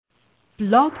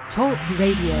Blog Talk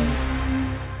Radio.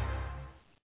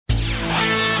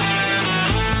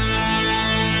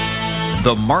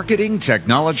 The Marketing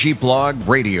Technology Blog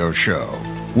Radio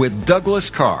Show with Douglas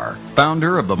Carr,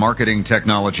 founder of the Marketing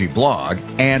Technology Blog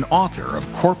and author of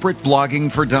Corporate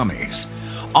Blogging for Dummies.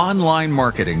 Online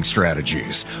marketing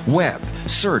strategies, web,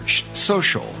 search,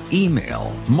 social,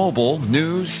 email, mobile,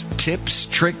 news, tips,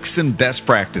 tricks, and best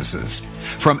practices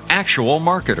from actual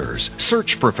marketers, search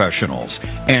professionals,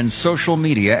 and social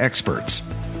media experts.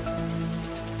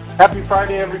 Happy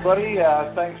Friday, everybody.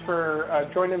 Thanks for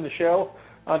joining the show.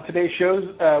 On today's shows,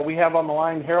 we have on the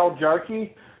line Harold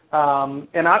Jarche.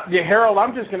 Harold,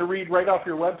 I'm just going to read right off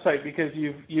your website because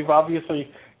you've obviously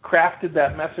crafted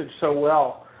that message so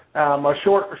well. A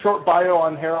short bio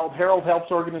on Harold. Harold helps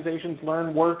organizations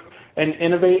learn, work, and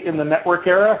innovate in the network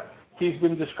era. He's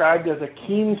been described as a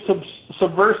keen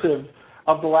subversive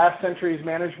of the last century's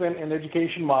management and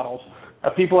education models.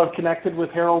 People have connected with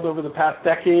Harold over the past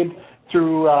decade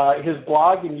through his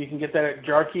blog, and you can get that at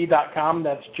jarche.com.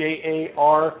 That's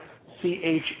JARCHE.com.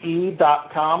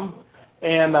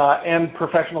 And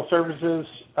professional services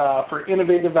for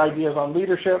innovative ideas on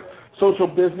leadership, social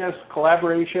business,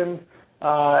 collaboration,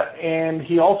 and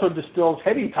he also distills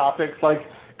heady topics like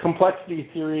complexity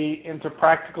theory into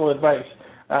practical advice.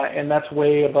 And that's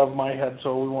way above my head,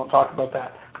 so we won't talk about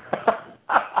that.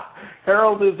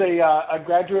 Harold is a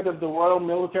graduate of the Royal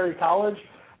Military College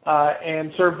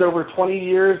and served over 20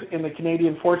 years in the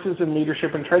Canadian Forces in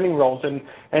leadership and training roles. And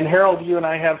Harold, you and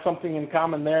I have something in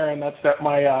common there, and that's that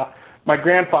my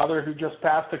grandfather, who just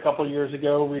passed a couple of years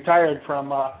ago, retired from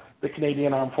the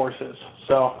Canadian Armed Forces.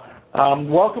 So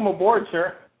welcome aboard,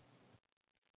 sir.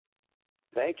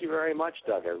 Thank you very much,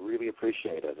 Doug. I really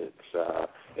appreciate it.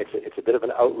 It's a bit of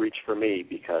an outreach for me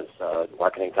because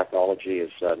marketing technology is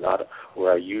not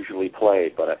where I usually play,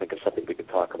 but I think it's something we could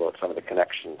talk about, some of the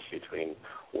connections between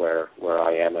where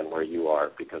I am and where you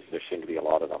are, because there seem to be a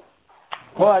lot of them.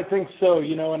 Well, I think so,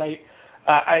 and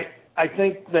I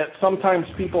think that sometimes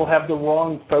people have the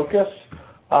wrong focus,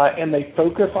 and they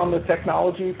focus on the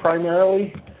technology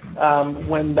primarily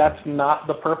when that's not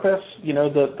the purpose.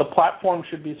 The platform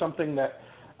should be something that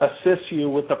assists you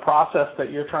with the process that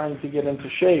you're trying to get into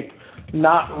shape,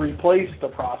 not replace the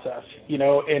process,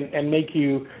 and make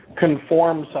you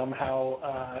conform somehow.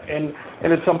 And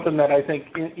it's something that I think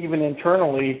even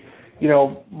internally,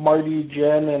 Marty,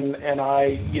 Jen, and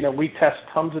I, we test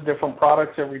tons of different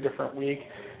products every different week.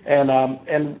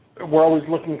 And we're always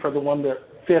looking for the one that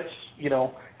fits,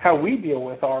 how we deal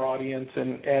with our audience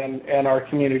and our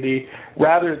community,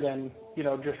 rather than,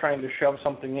 just trying to shove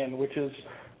something in, which is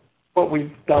what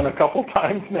we've done a couple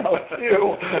times now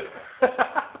too.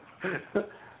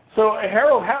 So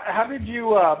Harold, how did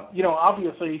you,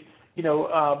 obviously,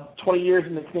 20 years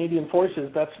in the Canadian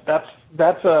Forces,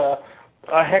 that's a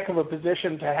heck of a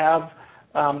position to have.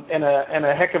 And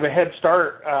a heck of a head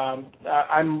start.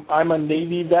 I'm a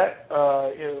Navy vet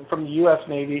from the U.S.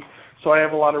 Navy, so I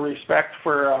have a lot of respect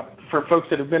for folks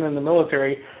that have been in the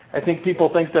military. I think people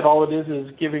think that all it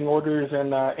is giving orders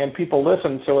and people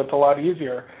listen, so it's a lot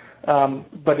easier.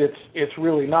 But it's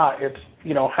really not. It's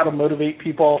how to motivate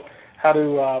people, how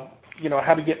to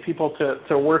get people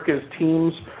to work as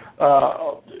teams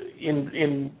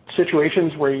in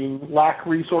situations where you lack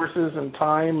resources and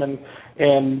time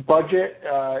and budget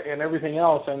and everything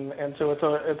else, and so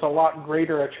it's a lot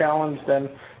greater a challenge than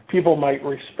people might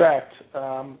respect.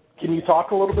 Can you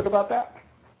talk a little bit about that?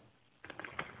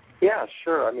 Yeah,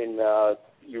 sure. I mean,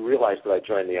 you realize that I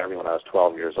joined the Army when I was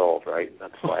 12 years old, right?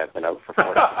 That's why I've been out for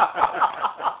 40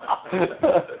 years.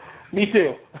 Me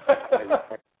too.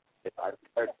 I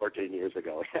retired 14 years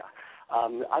ago, yeah.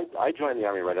 I joined the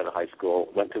Army right out of high school,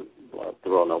 went to the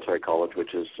Royal Military College,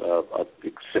 which is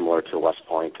similar to West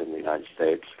Point in the United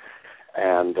States.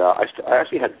 And I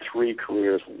actually had 3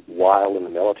 careers while in the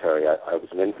military. I was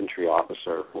an infantry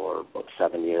officer for about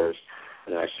 7 years,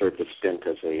 and I served a stint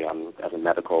as a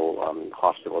medical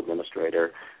hospital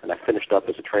administrator. And I finished up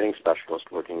as a training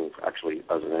specialist, working actually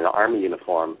as in an Army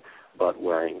uniform, but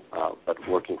working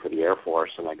for the Air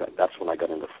Force. And that's when I got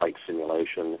into flight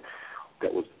simulation.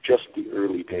 That was just the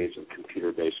early days of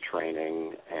computer-based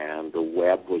training, and the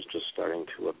web was just starting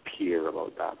to appear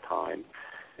about that time.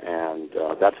 And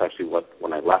that's actually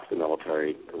when I left the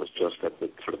military, it was just at the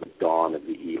sort of the dawn of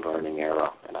the e-learning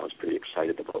era, and I was pretty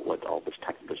excited about what all this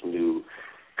new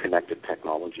connected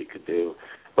technology could do.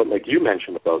 But like you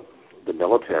mentioned about the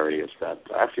military, is that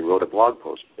I actually wrote a blog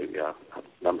post a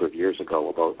number of years ago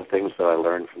about the things that I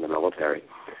learned from the military.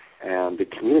 And the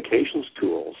communications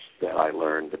tools that I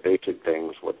learned, the basic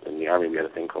things, in the Army we had a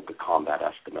thing called the combat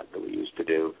estimate that we used to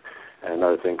do. and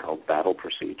another thing called battle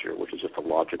procedure, which is just a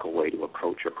logical way to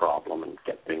approach a problem and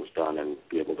get things done and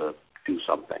be able to do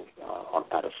something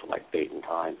at a select date and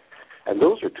time. And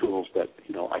those are tools that,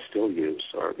 I still use,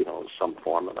 or, some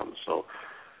form of them. So,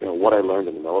 what I learned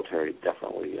in the military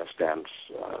definitely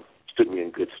stood me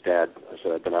in good stead. I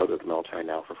said I've been out of the military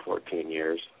now for 14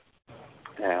 years.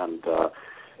 And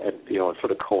it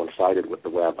sort of coincided with the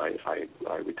web. I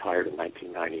retired in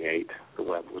 1998. The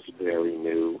web was very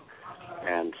new.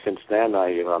 And since then,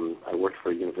 I worked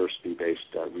for a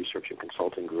university-based research and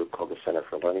consulting group called the Center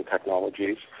for Learning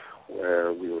Technologies,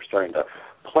 where we were starting to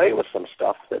play with some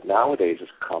stuff that nowadays is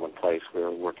commonplace. We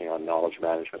were working on knowledge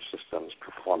management systems,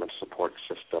 performance support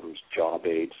systems, job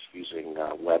aids using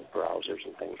web browsers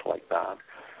and things like that.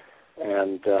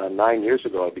 And 9 years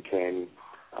ago, I became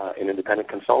an independent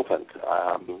consultant.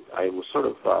 I was sort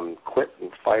of quit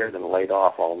and fired and laid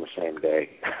off all in the same day.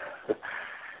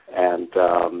 And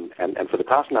for the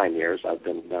past 9 years, I've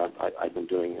been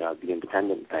doing the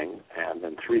independent thing. And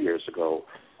then 3 years ago,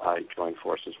 I joined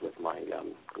forces with my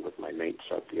mates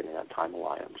at the Internet Time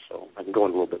Alliance. So I can go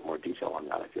into a little bit more detail on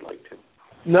that if you'd like to.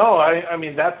 No, I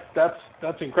mean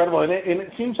that's incredible, and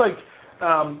it seems like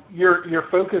your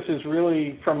focus is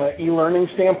really from an e-learning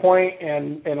standpoint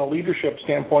and a leadership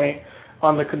standpoint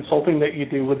on the consulting that you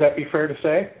do. Would that be fair to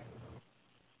say?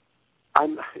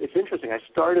 It's interesting. I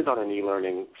started on an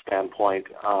e-learning standpoint.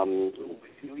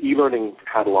 E-learning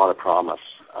had a lot of promise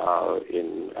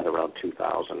at around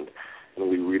 2000, and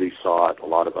we really saw it. A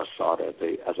lot of us saw it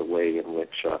as a way in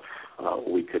which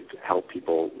we could help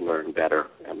people learn better,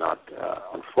 and not.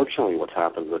 Unfortunately, what's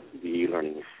happened with the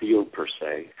e-learning field per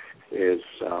se is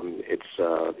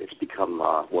it's become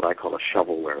what I call a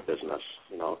shovelware business.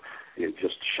 You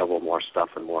just shovel more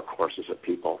stuff and more courses at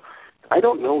people. I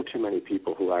don't know too many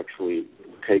people who actually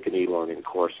take an e-learning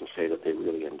course and say that they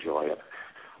really enjoy it.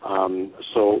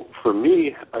 So for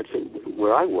me, I'd say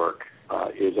where I work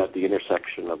is at the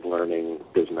intersection of learning,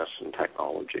 business, and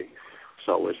technology.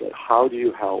 So is it how do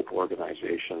you help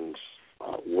organizations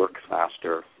work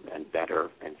faster and better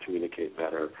and communicate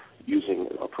better using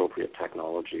appropriate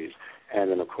technologies? And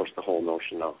then, of course, the whole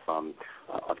notion of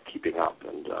keeping up.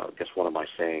 And I guess one of my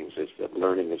sayings is that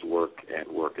learning is work and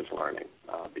work is learning,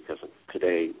 because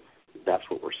today that's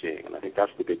what we're seeing. And I think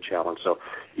that's the big challenge. So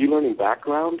e-learning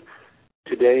background,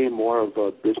 today more of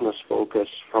a business focus,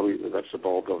 probably that's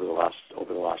evolved over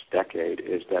the last decade,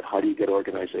 is that how do you get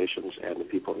organizations and the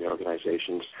people in the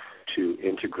organizations to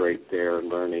integrate their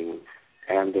learning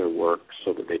and their work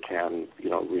so that they can,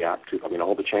 react to,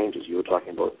 all the changes you were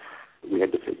talking about. You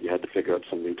had to figure out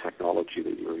some new technology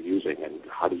that you were using, and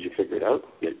how did you figure it out?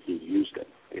 You used it,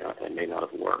 and it may not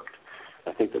have worked.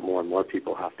 I think that more and more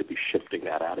people have to be shifting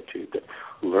that attitude that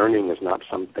learning is not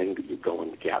something that you go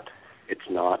and get. It's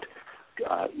not.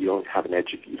 You don't have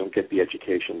you don't get the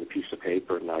education, the piece of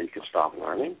paper, and now you can stop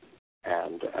learning.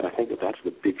 And I think that's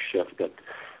the big shift that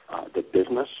the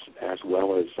business as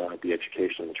well as the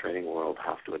education and training world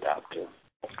have to adapt to.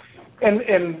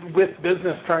 And with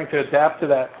business trying to adapt to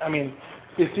that,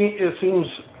 it seems,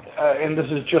 and this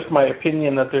is just my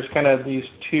opinion, that there's kind of these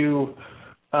two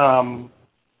kinds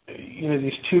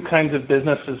of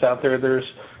businesses out there. There's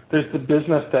the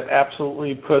business that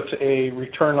absolutely puts a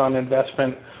return on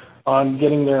investment on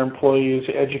getting their employees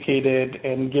educated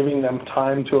and giving them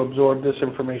time to absorb this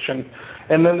information.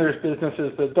 And then there's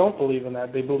businesses that don't believe in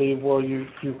that. They believe, well, you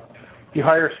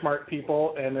hire smart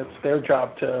people and it's their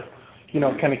job to,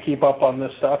 kind of keep up on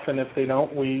this stuff. And if they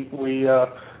don't, we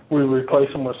replace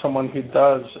them with someone who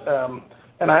does.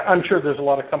 And I'm sure there's a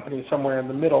lot of companies somewhere in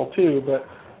the middle too. But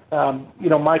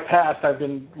my past, I've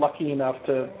been lucky enough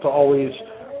to always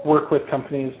work with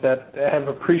companies that have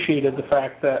appreciated the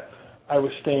fact that I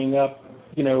was staying up,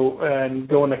 and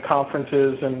going to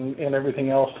conferences and everything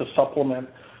else to supplement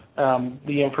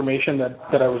the information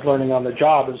that I was learning on the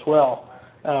job as well.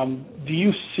 Do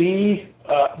you see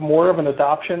more of an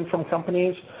adoption from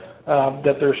companies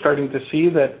that they're starting to see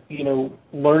that,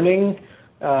 learning,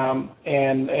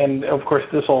 and of course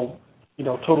this will,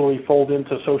 totally fold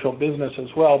into social business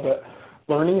as well, but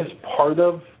learning is part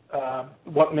of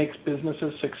what makes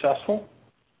businesses successful?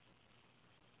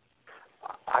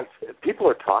 People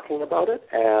are talking about it,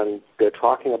 and they're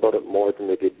talking about it more than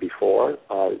they did before.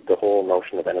 The whole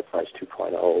notion of Enterprise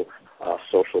 2.0,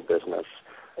 social business,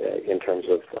 in terms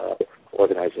of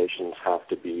organizations have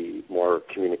to be more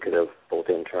communicative, both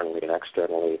internally and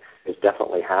externally, is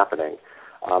definitely happening.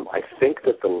 I think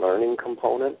that the learning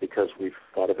component, because we've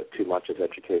thought of it too much as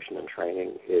education and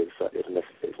training, is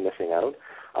missing out.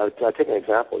 I'll take an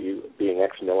example. You being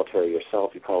ex-military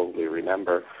yourself, you probably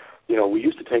remember. We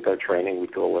used to take our training,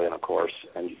 we'd go away on a course,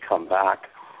 and you'd come back,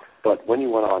 But when you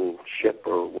went on ship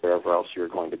or wherever else you were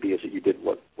going to be, is that you did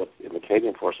what in the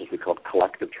Canadian Forces we called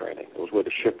collective training. It was where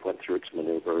the ship went through its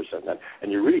maneuvers,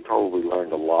 and you really probably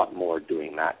learned a lot more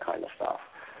doing that kind of stuff.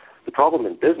 The problem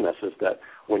in business is that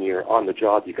when you're on the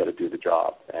job, you got to do the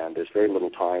job, and there's very little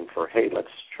time for, hey, let's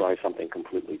try something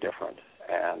completely different.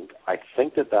 And I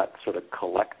think that sort of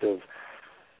collective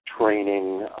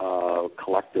training,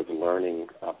 collective learning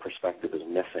perspective is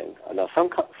missing. Now,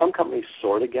 some companies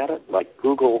sort of get it, like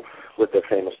Google with their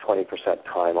famous 20%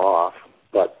 time off,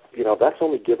 but, that's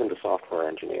only given to software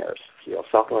engineers.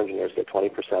 Software engineers get 20%,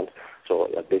 so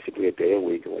basically a day a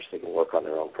week in which they can work on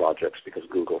their own projects because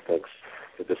Google thinks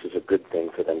that this is a good thing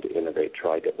for them to innovate,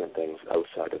 try different things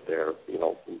outside of their,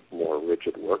 more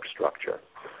rigid work structure.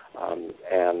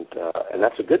 And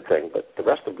that's a good thing, but the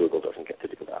rest of Google doesn't get to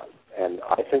do that. And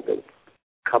I think that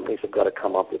companies have got to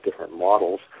come up with different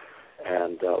models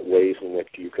and ways in which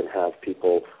you can have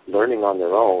people learning on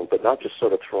their own, but not just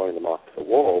sort of throwing them off to the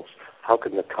wolves. How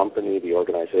can the company, the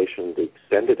organization, the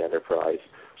extended enterprise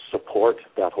support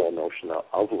that whole notion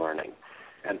of learning?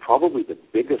 And probably the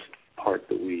biggest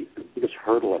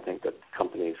hurdle I think that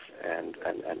companies and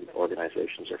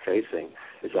organizations are facing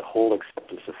is that whole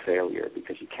acceptance of failure,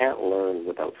 because you can't learn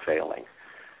without failing.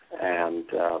 And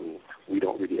we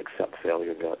don't really accept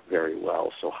failure very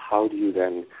well. So how do you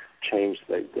then change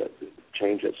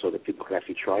it so that people can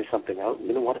actually try something out?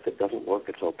 You know what? If it doesn't work,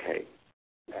 it's okay.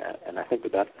 And I think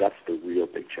that's the real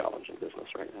big challenge in business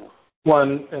right now. Well,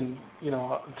 and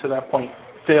to that point,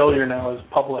 failure now is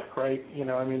public, right?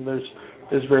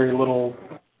 There's very little,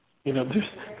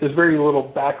 there's very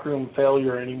little backroom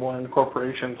failure anymore in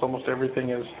corporations. Almost everything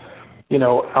is,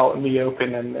 out in the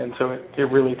open, and so it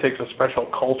really takes a special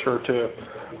culture to,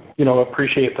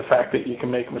 appreciate the fact that you can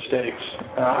make mistakes.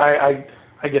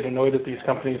 I get annoyed at these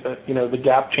companies that, the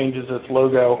Gap changes its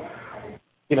logo,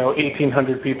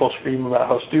 1,800 people scream about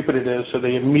how stupid it is, so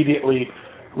they immediately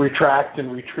retract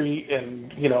and retreat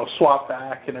and, swap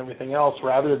back and everything else,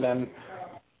 rather than,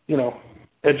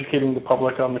 educating the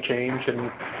public on the change and,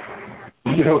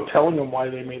 telling them why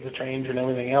they made the change and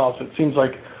everything else. It seems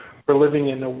like we're living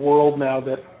in a world now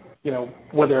that,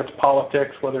 whether it's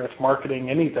politics, whether it's marketing,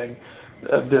 anything,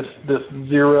 this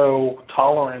zero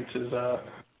tolerance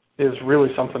is really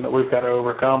something that we've got to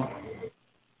overcome.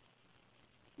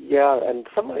 Yeah, and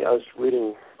I was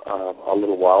reading a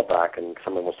little while back, and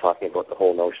someone was talking about the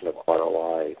whole notion of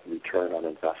ROI, return on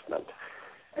investment.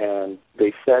 And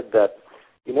they said that,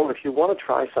 if you want to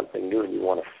try something new and you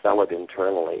want to sell it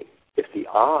internally, if the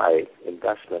I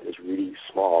investment is really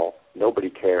small, nobody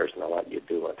cares and they'll let you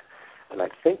do it. And I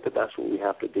think that's what we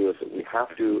have to do, is that we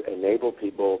have to enable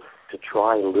people to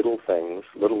try little things,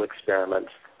 little experiments,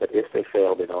 that if they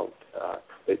fail, they don't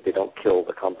kill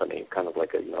the company. Kind of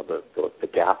like the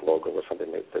Gap logo or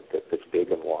something that's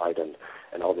big and wide,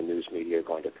 and all the news media are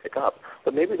going to pick up.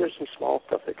 But maybe there's some small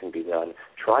stuff that can be done.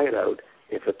 Try it out.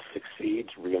 If it succeeds,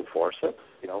 reinforce it.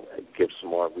 Give some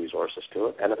more resources to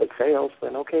it. And if it fails,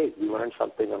 then okay, we learned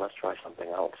something, and let's try something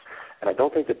else. And I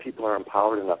don't think that people are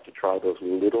empowered enough to try those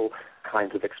little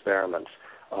kinds of experiments.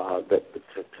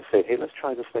 To say, hey, let's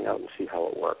try this thing out and see how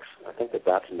it works. I think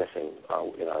that's missing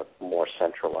in our more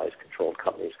centralized, controlled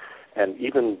companies. And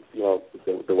even,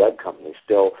 the web companies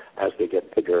still, as they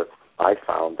get bigger, I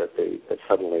found that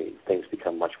suddenly things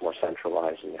become much more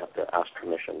centralized, and you have to ask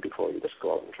permission before you just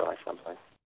go out and try something.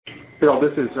 Bill,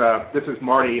 this is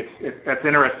Marty. That's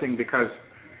interesting because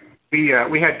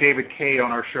we had David Kay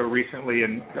on our show recently,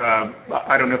 and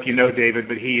I don't know if you know David,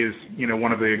 but he is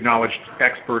one of the acknowledged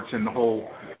experts in the whole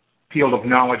field of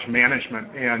knowledge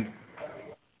management. And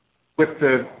with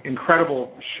the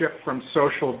incredible shift from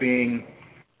social being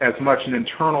as much an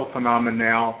internal phenomenon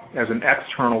now as an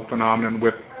external phenomenon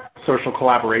with social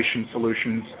collaboration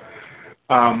solutions,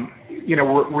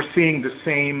 we're seeing the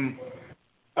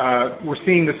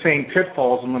same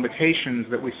pitfalls and limitations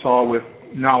that we saw with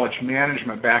knowledge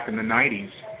management back in the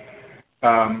 90s.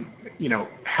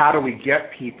 How do we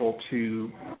get people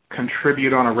to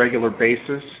contribute on a regular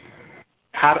basis?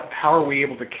 How are we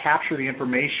able to capture the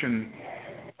information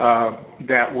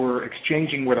that we're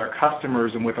exchanging with our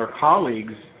customers and with our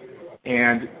colleagues,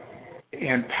 and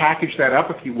package that up,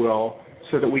 if you will,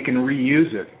 so that we can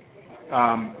reuse it?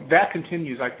 That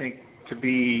continues, I think, to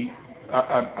be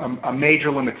a major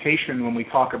limitation when we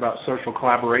talk about social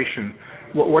collaboration.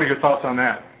 What are your thoughts on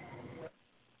that?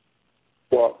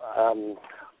 Well,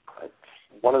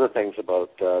 one of the things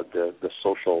about the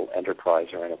social enterprise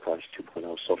or Enterprise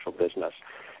 2.0 social business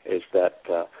is that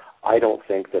I don't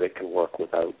think that it can work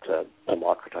without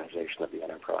democratization of the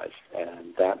enterprise,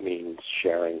 and that means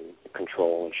sharing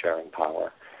control and sharing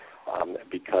power.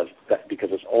 because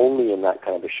it's only in that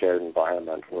kind of a shared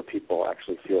environment where people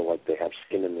actually feel like they have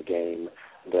skin in the game,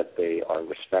 that they are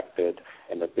respected,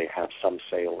 and that they have some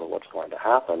say over what's going to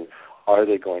happen. Are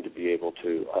they going to be able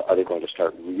to? Are they going to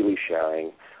start really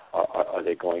sharing? Are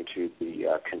they going to be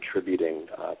contributing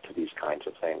to these kinds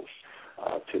of things,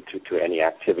 to any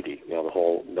activity? The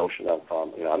whole notion of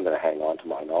I'm going to hang on to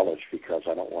my knowledge because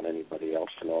I don't want anybody else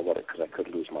to know about it because I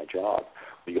could lose my job.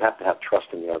 But you have to have trust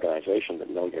in the organization that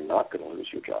no, you're not going to lose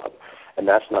your job, and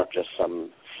that's not just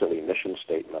some silly mission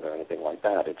statement or anything like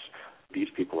that. It's these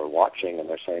people are watching and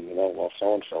they're saying, well,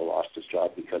 so-and-so lost his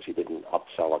job because he didn't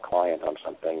upsell a client on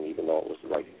something, even though it was the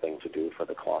right thing to do for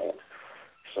the client.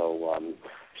 So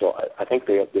I think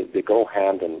they go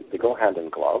hand in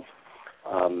glove.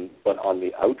 But on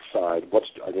the outside,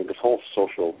 I think this whole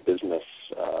social business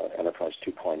enterprise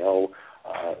 2.0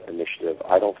 initiative,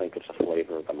 I don't think it's a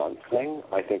flavor of the month thing.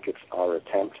 I think it's our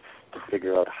attempt to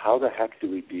figure out how the heck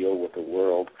do we deal with a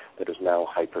world that is now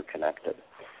hyper-connected.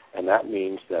 And that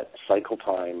means that cycle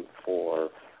time for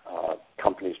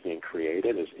companies being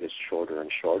created is shorter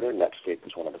and shorter. Netscape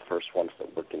is one of the first ones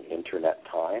that worked in Internet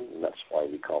time, and that's why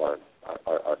we call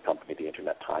our company the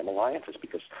Internet Time Alliance, is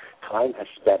because time has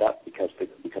sped up because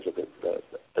of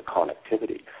the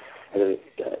connectivity. And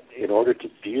in order to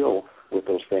deal with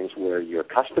those things where your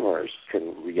customers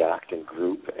can react in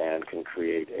group and can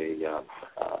create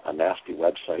a nasty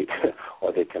website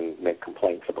or they can make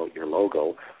complaints about your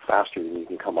logo faster than you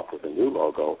can come up with a new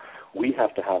logo, we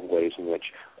have to have ways in which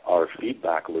our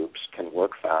feedback loops can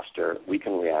work faster, we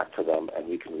can react to them, and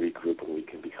we can regroup and we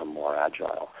can become more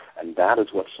agile. And that is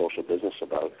what social business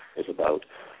is about.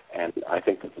 And I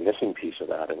think that the missing piece of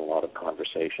that in a lot of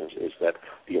conversations is that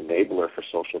the enabler for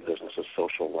social business is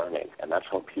social learning, and that's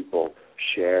how people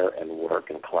share and work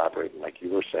and collaborate. And like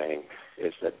you were saying,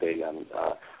 is that they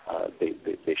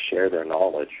share their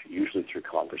knowledge, usually through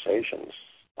conversations,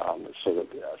 so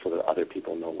that other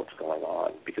people know what's going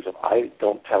on. Because if I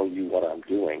don't tell you what I'm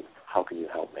doing, how can you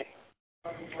help me?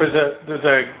 There's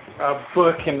a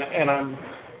book, and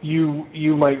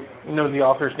you might know the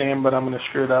author's name, but I'm going to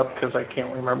screw it up because I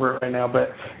can't remember it right now. But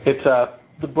it's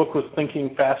the book was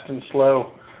Thinking Fast and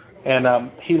Slow,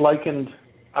 and he likened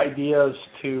ideas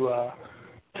to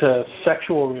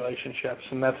sexual relationships,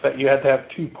 and that's that you had to have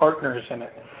two partners in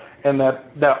it, and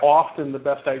that often the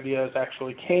best ideas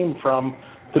actually came from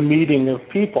the meeting of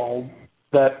people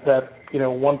that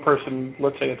one person,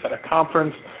 let's say it's at a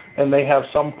conference, and they have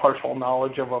some partial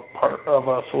knowledge of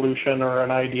a solution or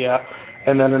an idea,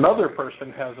 and then another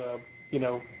person has a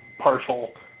partial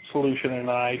solution and an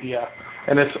idea,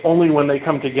 and it's only when they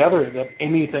come together that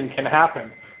anything can happen.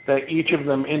 That each of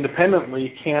them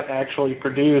independently can't actually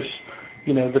produce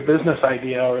the business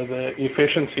idea or the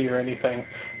efficiency or anything.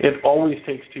 It always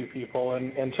takes two people,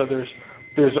 and so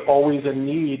there's always a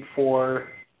need for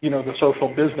the social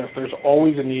business. There's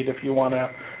always a need, if you want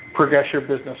to progress your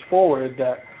business forward,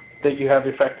 that you have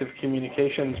effective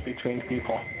communications between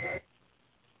people.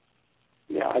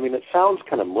 Yeah, I mean, it sounds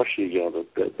kind of mushy,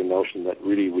 the notion that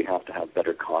really we have to have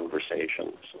better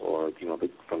conversations, or,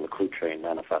 from the Crew Train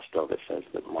Manifesto that says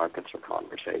that markets are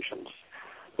conversations.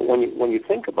 But when you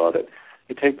think about it,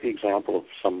 you take the example of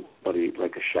somebody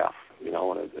like a chef,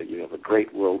 and you have a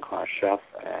great world-class chef,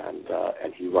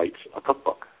 and he writes a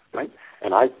cookbook, right?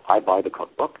 And I buy the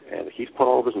cookbook, and he's put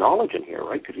all of his knowledge in here,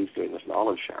 right, because he's doing this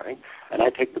knowledge sharing. And I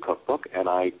take the cookbook, and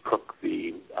I cook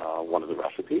one of the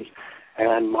recipes,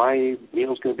 and my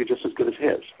meal's going to be just as good as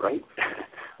his, right?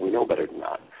 We know better than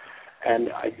that. And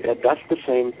that's the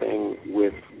same thing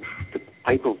with the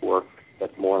type of work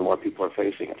that more and more people are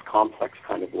facing. It's complex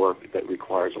kind of work that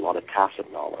requires a lot of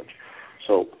tacit knowledge.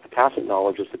 So the tacit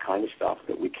knowledge is the kind of stuff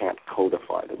that we can't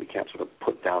codify, that we can't sort of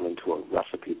put down into a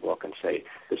recipe book and say,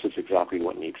 this is exactly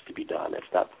what needs to be done. It's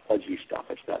that fuzzy stuff.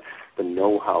 It's the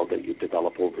know-how that you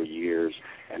develop over years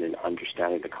and in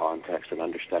understanding the context and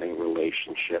understanding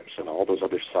relationships and all those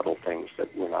other subtle things that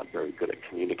we're not very good at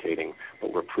communicating,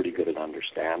 but we're pretty good at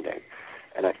understanding.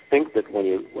 And I think that when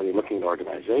you're looking at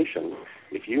organizations,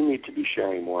 if you need to be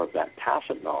sharing more of that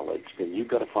tacit knowledge, then you've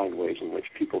got to find ways in which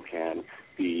people can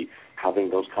be having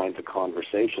those kinds of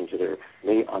conversations that are,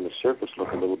 may on the surface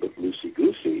look a little bit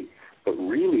loosey-goosey, but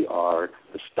really are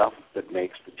the stuff that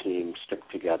makes the team stick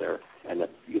together. And that,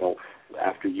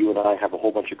 after you and I have a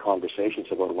whole bunch of conversations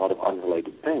about a lot of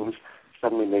unrelated things,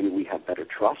 suddenly maybe we have better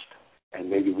trust, and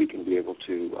maybe we can be able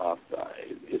to, I'll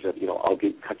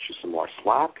cut you some more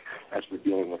slack as we're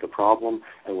dealing with a problem,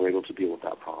 and we're able to deal with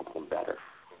that problem better.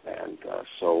 And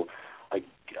so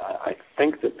I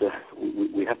think that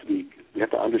we have to be we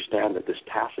have to understand that this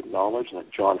tacit knowledge, like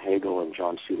John Hagel and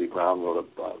John Seeley Brown wrote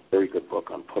a very good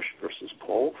book on push versus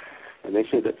pull, and they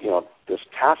say that this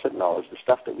tacit knowledge, the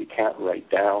stuff that we can't write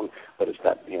down, but it's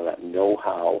that that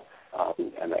know-how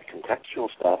and that contextual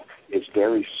stuff is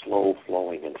very slow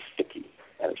flowing and sticky,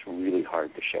 and it's really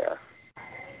hard to share.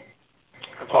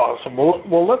 That's awesome.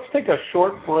 Well, let's take a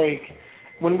short break.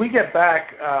 When we get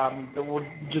back, we'll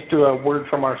just do a word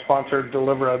from our sponsor,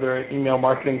 Delivra, they're an email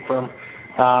marketing firm.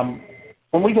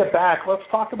 When we get back, let's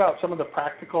talk about some of the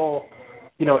practical,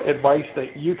 advice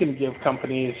that you can give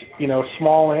companies,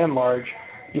 small and large,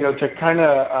 to kind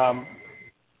of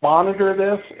monitor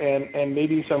this and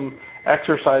maybe some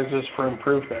exercises for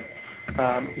improvement.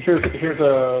 Here's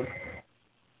a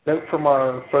note from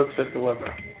our folks at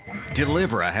Delivra.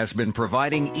 Delivra has been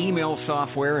providing email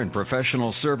software and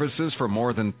professional services for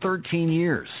more than 13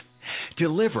 years.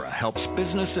 Delivra helps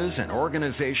businesses and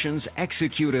organizations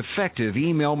execute effective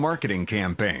email marketing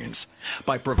campaigns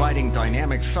by providing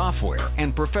dynamic software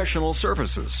and professional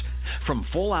services, from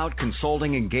full-out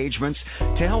consulting engagements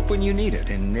to help when you need it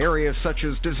in areas such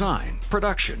as design,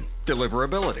 production,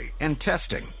 deliverability, and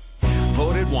testing.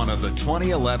 Voted one of the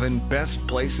 2011 best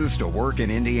places to work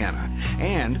in Indiana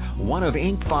and one of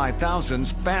Inc.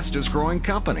 5000's fastest-growing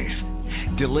companies.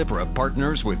 Delivra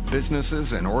partners with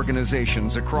businesses and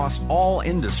organizations across all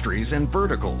industries and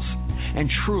verticals and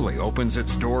truly opens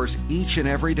its doors each and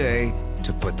every day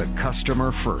to put the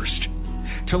customer first.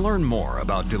 To learn more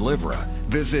about Delivra,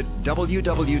 visit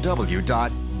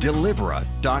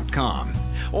www.delivra.com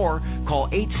or call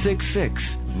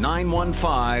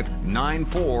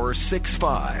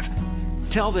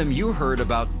 866-915-9465. Tell them you heard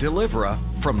about Delivra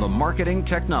from the Marketing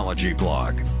Technology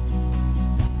Blog.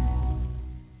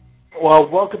 Well,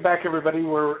 welcome back, everybody.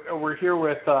 We're here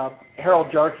with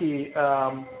Harold Jarche.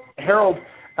 Harold,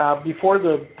 before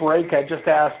the break, I just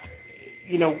asked,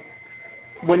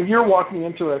 when you're walking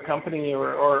into a company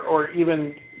or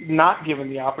even not given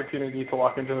the opportunity to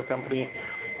walk into a company,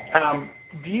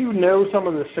 do you know some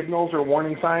of the signals or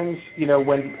warning signs,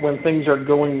 when things are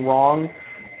going wrong?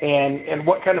 And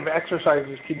what kind of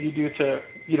exercises could you do to,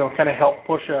 kind of help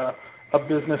push a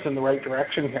business in the right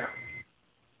direction here?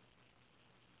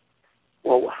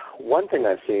 Well, one thing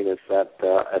I've seen is that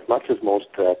as much as most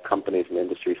companies and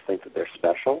industries think that they're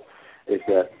special, is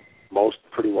that most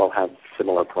pretty well have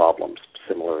similar problems,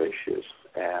 similar issues,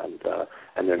 and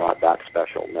they're not that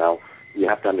special. Now, you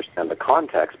have to understand the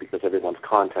context, because everyone's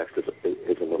context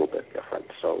is a little bit different.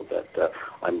 So that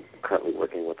I'm currently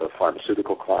working with a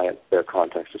pharmaceutical client. Their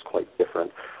context is quite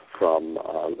different from,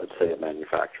 let's say, a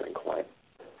manufacturing client.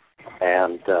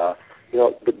 And,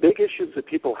 the big issues that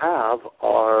people have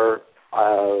are,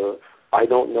 I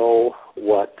don't know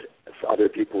what other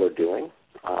people are doing.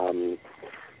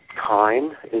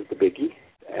 Time is the biggie.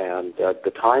 And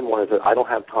the time one is that I don't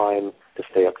have time to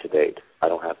stay up to date. I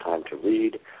don't have time to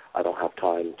read. I don't have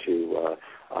time to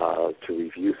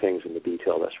review things in the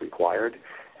detail that's required.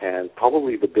 And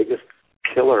probably the biggest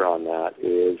killer on that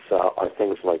are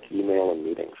things like email and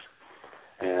meetings.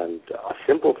 And a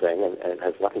simple thing, and it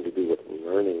has nothing to do with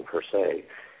learning per se,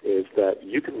 is that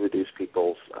you can reduce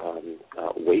people's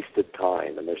wasted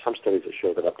time. And there's some studies that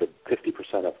show that up to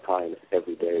 50% of time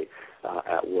every day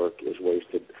at work is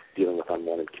wasted dealing with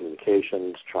unwanted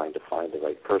communications, trying to find the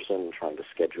right person, trying to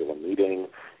schedule a meeting,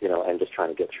 and just trying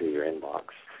to get through your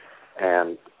inbox.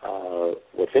 And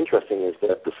what's interesting is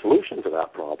that the solution to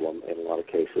that problem in a lot of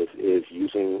cases is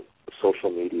using social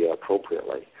media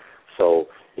appropriately. So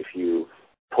if you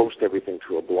post everything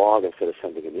to a blog instead of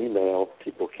sending an email,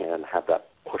 people can have that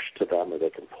pushed to them, or they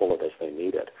can pull it as they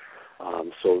need it.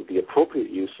 So the appropriate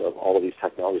use of all of these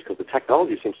technologies, because the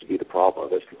technology seems to be the problem.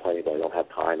 Everybody's complaining that I don't have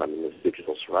time. I'm in this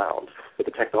digital surround. But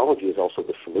the technology is also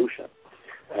the solution.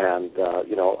 And,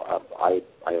 I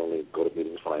only go to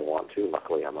meetings when I want to.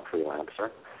 Luckily, I'm a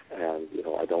freelancer. And,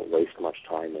 I don't waste much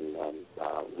time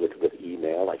with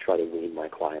email. I try to wean my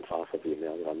clients off of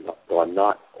email, though I'm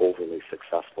not overly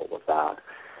successful with that.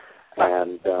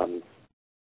 And,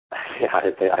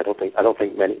 I don't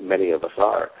think many of us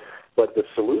are. But the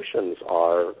solutions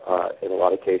are, in a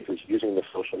lot of cases, using the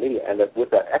social media. And that with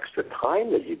that extra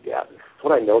time that you get,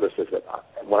 what I noticed is that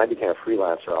when I became a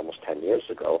freelancer almost 10 years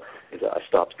ago, is that I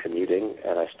stopped commuting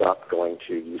and I stopped going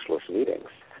to useless meetings.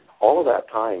 All of that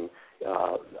time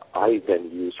I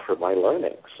then used for my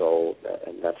learning. So,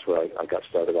 and that's where I got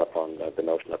started up on the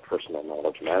notion of personal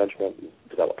knowledge management,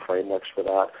 develop frameworks for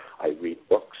that. I read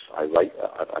books. I'm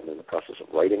in the process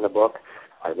of writing a book.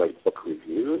 I write book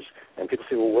reviews, and people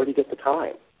say, well, where do you get the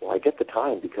time? Well, I get the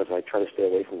time because I try to stay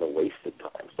away from the wasted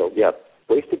time. So, yeah,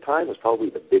 wasted time is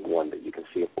probably the big one that you can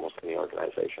see in almost any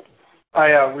organization.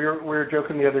 We were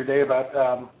joking the other day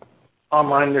about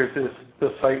online. There's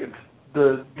this site, it's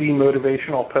the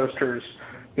demotivational posters,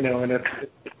 and it's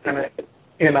kind of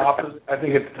in opposite. I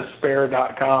think it's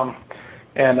despair.com,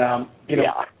 and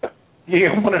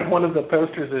one of the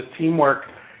posters is teamwork.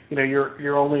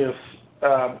 You're only as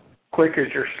quick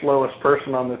as your slowest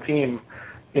person on the team,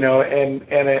 and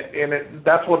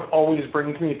that's what always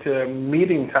brings me to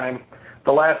meeting time.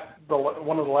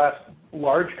 One of the last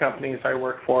large companies I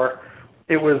worked for,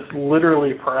 it was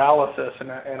literally paralysis,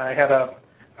 and I had a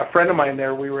friend of mine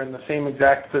there. We were in the same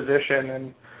exact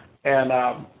position,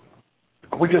 and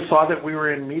we just saw that we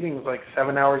were in meetings like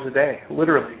 7 hours a day,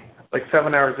 literally like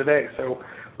 7 hours a day. So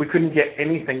we couldn't get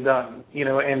anything done,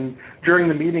 and during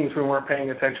the meetings we weren't paying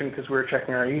attention because we were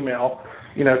checking our email,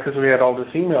 because we had all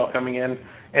this email coming in,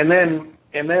 and then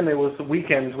it was the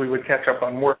weekends we would catch up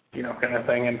on work, kind of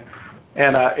thing,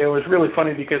 and it was really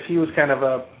funny because he was kind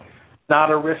of not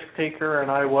a risk taker,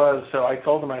 and I was. So I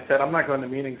told him, I said, I'm not going to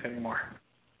meetings anymore.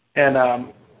 And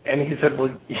he said, well,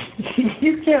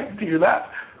 you can't do that.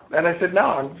 And I said,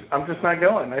 no, I'm just not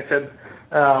going. I said,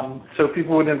 so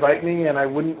people would invite me, and I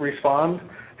wouldn't respond,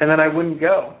 and then I wouldn't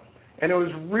go. And it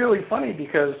was really funny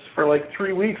because for like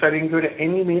 3 weeks I didn't go to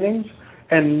any meetings,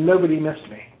 and nobody missed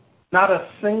me. Not a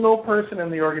single person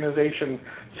in the organization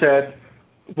said,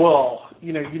 well,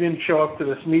 you didn't show up to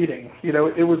this meeting. It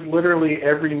was literally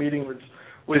every meeting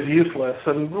was useless.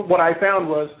 And what I found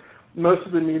was most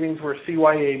of the meetings were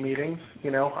CYA meetings.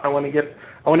 I want to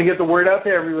get the word out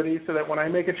to everybody so that when I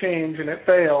make a change and it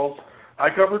fails, I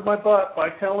covered my butt by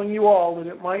telling you all that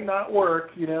it might not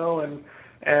work. And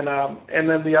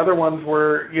then the other ones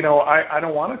were, I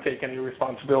don't want to take any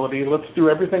responsibility. Let's do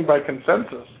everything by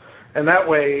consensus. And that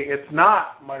way it's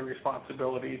not my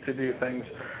responsibility to do things.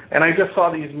 And I just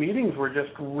saw these meetings were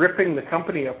just ripping the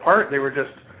company apart. They were just,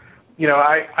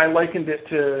 I likened it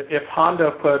to if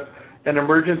Honda put an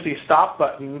emergency stop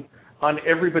button on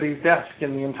everybody's desk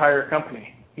in the entire company,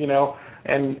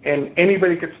 and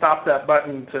anybody could stop that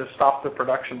button to stop the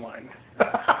production line.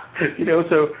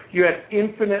 So you had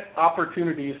infinite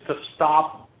opportunities to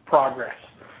stop progress.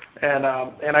 And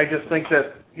I just think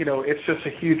that, it's just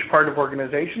a huge part of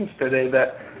organizations today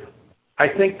that I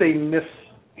think they miss,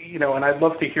 and I'd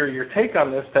love to hear your take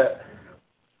on this, that,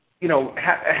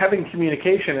 having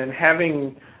communication and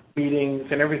having meetings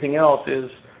and everything else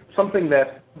is something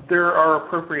that there are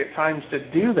appropriate times to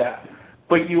do that.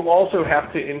 But you also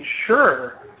have to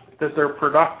ensure that they're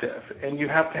productive, and you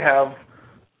have to have,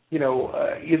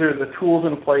 either the tools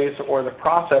in place or the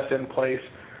process in place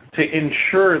to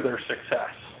ensure their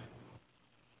success.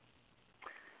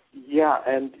 Yeah,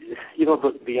 and,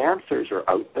 the answers are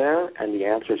out there, and the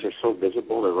answers are so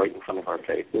visible, they're right in front of our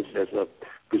faces. There's a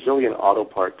Brazilian auto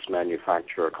parts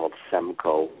manufacturer called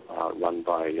Semco, run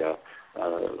by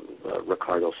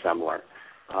Ricardo Semler.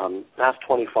 Past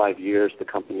 25 years, the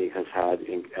company has had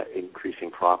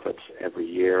increasing profits every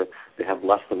year. They have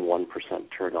less than 1%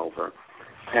 turnover.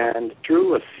 And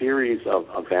through a series of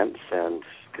events and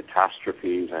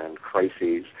catastrophes and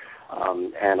crises,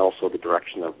 and also the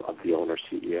direction of the owner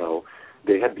CEO,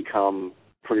 they had become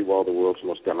pretty well the world's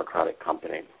most democratic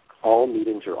company. All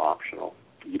meetings are optional.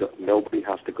 Nobody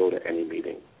has to go to any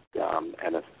meeting.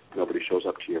 And if nobody shows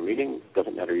up to your meeting, it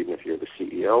doesn't matter even if you're the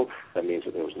CEO, that means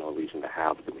that there was no reason to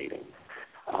have the meeting.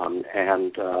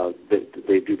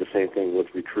 They do the same thing with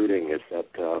recruiting, is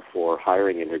that for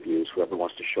hiring interviews, whoever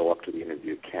wants to show up to the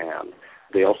interview can.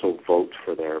 They also vote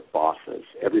for their bosses.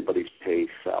 Everybody's pay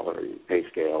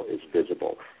scale is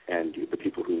visible, and the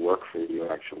people who work for you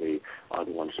actually are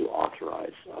the ones who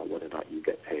authorize whether or not you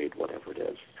get paid, whatever it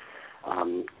is.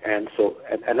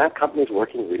 And that company is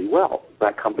working really well.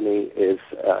 That company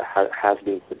has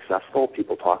been successful.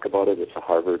 People talk about it. It's a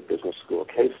Harvard Business School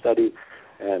case study,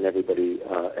 and everybody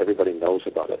knows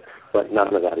about it. But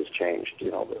none of that has changed.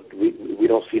 We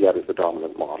don't see that as the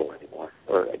dominant model anymore,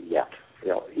 or yet.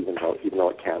 Even though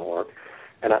it can work.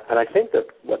 And I think that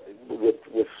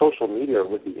with social media,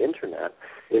 with the internet,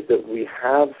 is that we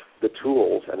have the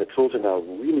tools, and the tools are now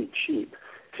really cheap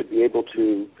to be able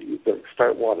to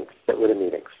start one, get rid of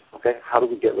meetings. Okay, how do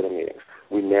we get rid of meetings?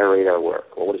 We narrate our work.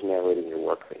 Well, what does narrating your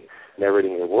work mean?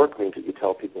 Narrating your work means that you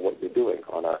tell people what you're doing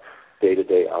on a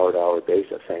day-to-day, hour-to-hour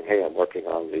basis, saying, hey, I'm working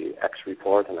on the X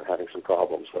report and I'm having some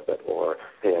problems with it, or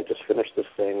hey, I just finished this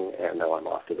thing and now I'm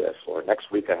off to this, or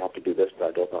next week I have to do this, but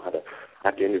I don't know how to,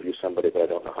 I have to interview somebody, but I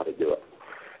don't know how to do it.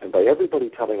 And by everybody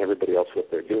telling everybody else what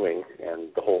they're doing, and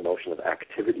the whole notion of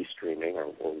activity streaming or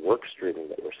work streaming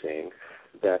that we're seeing,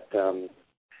 that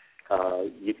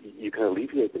you can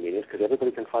alleviate the meetings because everybody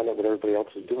can find out what everybody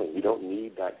else is doing. You don't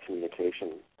need that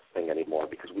communication thing anymore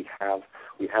because we have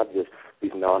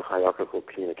these non-hierarchical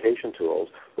communication tools,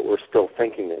 but we're still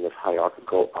thinking in this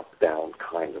hierarchical up-down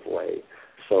kind of way.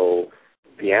 So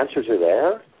the answers are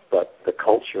there, but the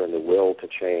culture and the will to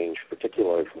change,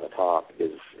 particularly from the top,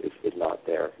 is not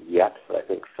there yet. But I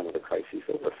think some of the crises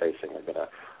that we're facing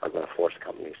are going to force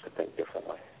companies to think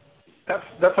differently. That's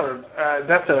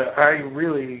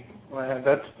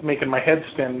making my head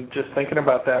spin just thinking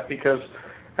about that, because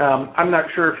I'm not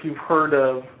sure if you've heard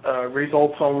of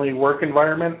results-only work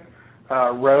environment.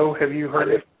 Rowe, have you heard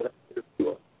of it?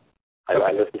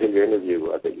 I listened to your interview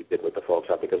that you did with the folks.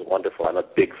 I think it's wonderful. I'm a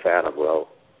big fan of Rowe.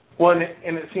 Well,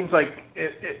 and it seems like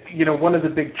one of the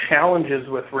big challenges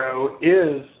with Rowe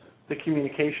is the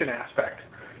communication aspect.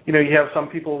 You have some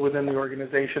people within the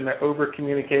organization that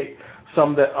over-communicate,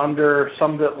 some that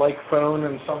like phone,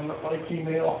 and some that like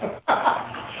email.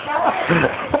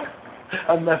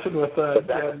 I'm messing with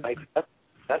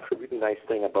that's a really nice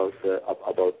thing about the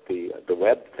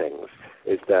web things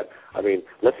is that, I mean,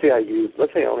 let's say I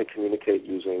only communicate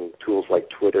using tools like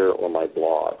Twitter or my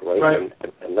blog, right? Right.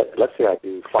 And let's say I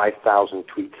do 5,000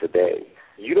 tweets a day.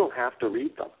 You don't have to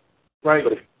read them. Right.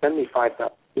 But if you send me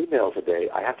 5,000 emails a day,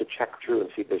 I have to check through and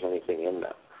see if there's anything in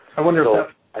them. I wonder go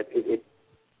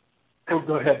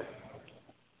ahead.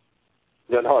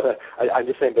 No, I'm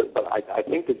just saying, but I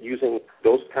think that using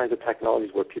those kinds of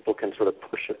technologies where people can sort of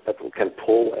push it, can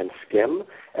pull and skim,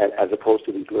 and as opposed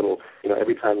to these little,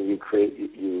 every time you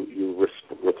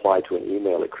reply to an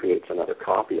email, it creates another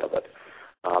copy of it.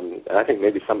 And I think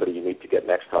maybe somebody you need to get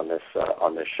next on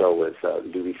this show is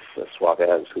Luis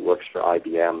Suarez, who works for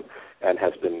IBM and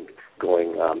has been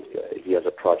going. He has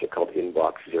a project called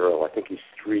Inbox Zero. I think he's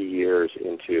 3 years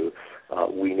into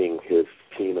weaning his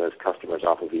team and his customers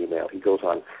off of email. He goes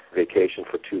on vacation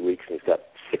for 2 weeks and he's got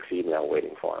 6 email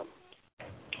waiting for him.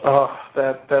 Oh,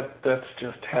 that's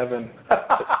just heaven.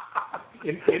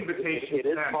 Invitation. It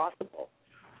is possible.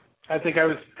 I think I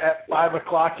was at 5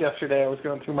 o'clock yesterday. I was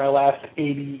going through my last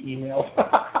 80 emails.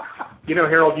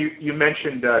 Harold, you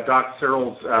mentioned Doc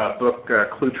Searle's book,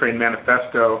 Clue Train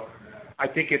Manifesto. I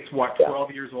think it's,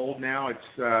 12 years old now.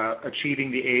 It's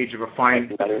Achieving the Age of a Fine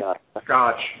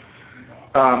Scotch.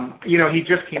 He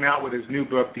just came out with his new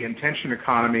book, The Intention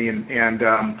Economy, and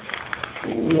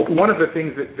one of the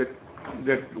things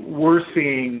that we're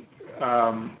seeing,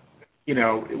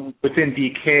 within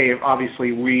DK,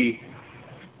 obviously we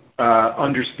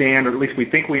understand, or at least we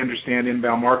think we understand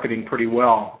inbound marketing pretty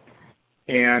well.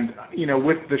 And,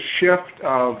 with the shift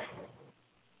of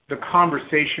the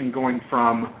conversation going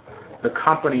from the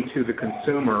company to the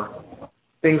consumer,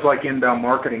 things like inbound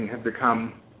marketing have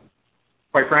become,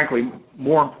 quite frankly,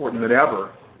 more important than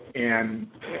ever. And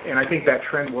I think that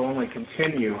trend will only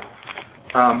continue.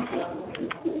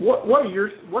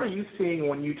 What are you seeing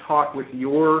when you talk with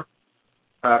your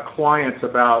clients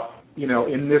about,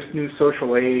 in this new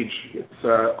social age,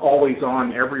 it's always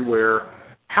on everywhere.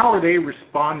 How are they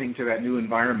responding to that new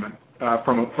environment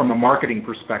from a marketing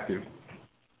perspective?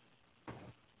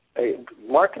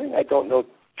 Marketing, I don't know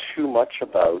too much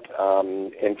about.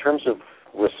 In terms of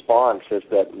response, is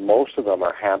that most of them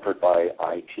are hampered by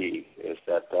IT. Is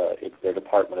that their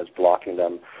department is blocking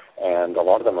them, and a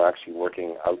lot of them are actually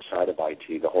working outside of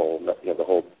IT. The whole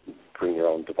bring your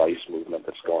own device movement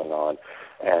that's going on,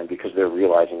 and because they're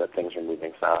realizing that things are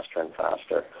moving faster and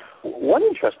faster. One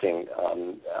interesting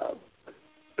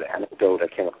anecdote I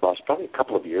came across probably a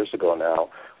couple of years ago now.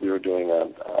 We were doing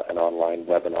an online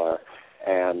webinar,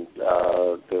 and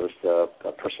there was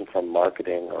a person from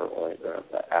marketing or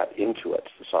at Intuit,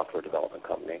 the software development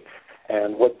company.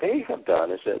 And what they have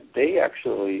done is that they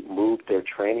actually moved their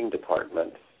training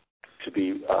department to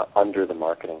be under the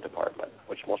marketing department,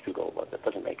 which most people go, well, that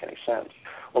doesn't make any sense.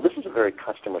 Well, this is a very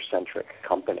customer-centric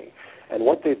company, and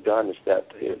what they've done is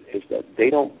that they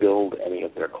don't build any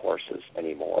of their courses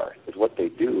anymore. Is what they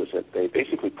do is that they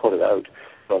basically put it out.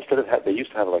 So instead of they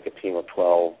used to have like a team of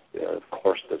 12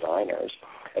 course designers,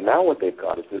 and now what they've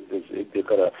got is they've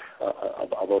got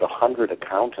about 100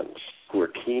 accountants who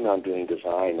are keen on doing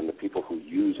design and the people who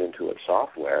use Intuit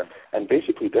software, and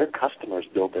basically their customers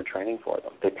build their training for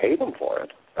them. They pay them for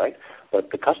it, right? But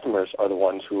the customers are the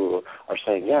ones who are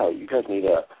saying, yeah, you guys need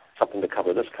something to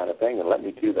cover this kind of thing, and let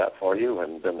me do that for you.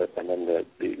 And then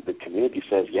the community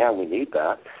says, yeah, we need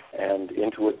that, and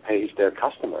Intuit pays their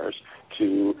customers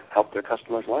to help their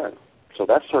customers learn. So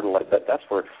that's sort of like that. That's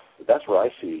where I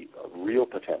see real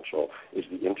potential, is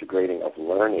the integrating of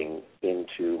learning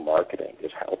into marketing,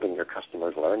 is helping your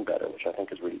customers learn better, which I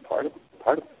think is really part of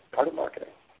marketing.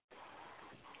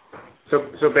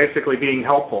 So basically being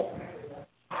helpful.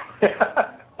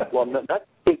 Well, not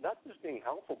just being being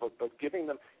helpful, but giving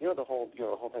them, the whole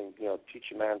thing, teach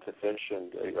a man to fish,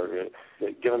 or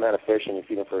give a man a fish and you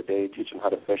feed him for a day, teach him how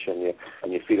to fish and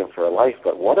you feed him for a life.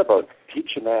 But what about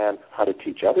teach a man how to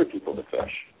teach other people to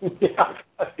fish?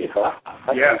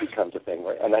 That becomes a thing,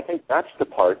 right? And I think that's the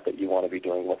part that you want to be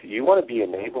doing. You want to be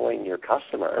enabling your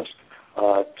customers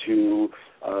to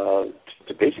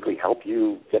basically help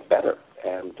you get better,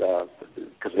 and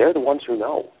because they're the ones who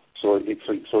know. So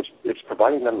it's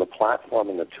providing them the platform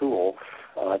and the tool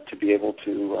to be able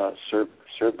to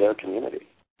serve their community.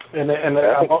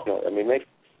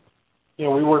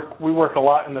 We work a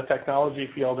lot in the technology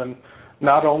field, and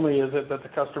not only is it that the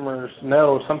customers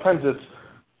know, sometimes it's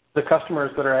the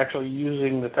customers that are actually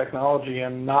using the technology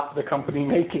and not the company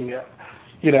making it.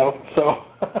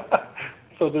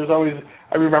 So there's always.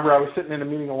 I remember I was sitting in a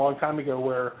meeting a long time ago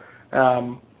where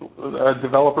a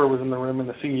developer was in the room and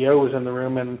the CEO was in the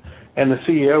room, and the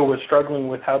CEO was struggling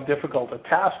with how difficult a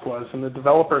task was, and the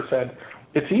developer said,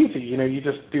 "It's easy, you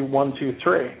just do 1, 2,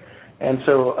 3." And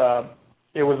so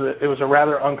it was a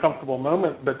rather uncomfortable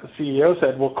moment, but the CEO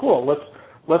said, "Well, cool,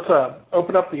 let's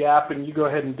open up the app and you go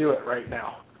ahead and do it right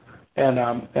now."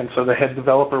 And so the head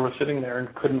developer was sitting there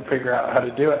and couldn't figure out how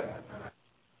to do it.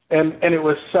 And it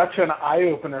was such an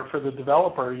eye-opener for the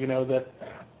developer, that,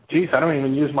 geez, I don't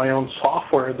even use my own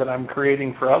software that I'm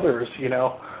creating for others,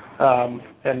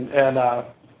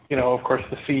 of course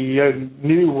the CEO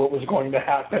knew what was going to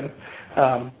happen,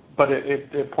 but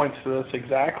it points to this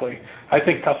exactly. I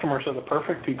think customers are the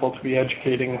perfect people to be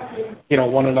educating,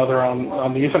 one another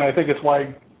on these, and I think it's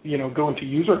why, going to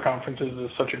user conferences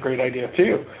is such a great idea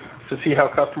too, to see how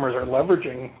customers are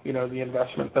leveraging, the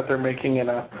investment that they're making in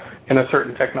a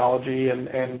certain technology,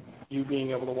 and you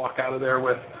being able to walk out of there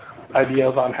with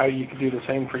ideas on how you can do the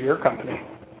same for your company.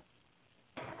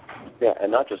 Yeah,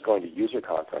 and not just going to user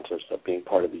conferences, but being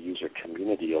part of the user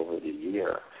community over the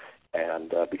year.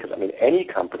 And because, any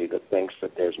company that thinks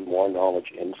that there's more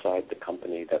knowledge inside the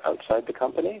company than outside the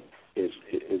company is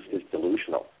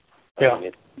delusional. Yeah.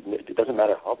 It doesn't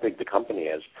matter how big the company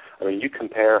is. You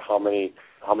compare how many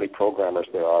programmers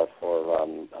there are for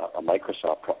a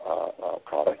Microsoft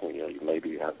product, and maybe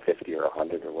you have 50 or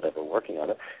 100 or whatever working on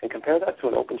it, and compare that to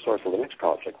an open source Linux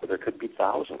project where there could be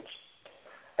thousands.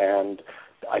 And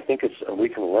I think we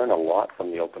can learn a lot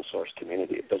from the open source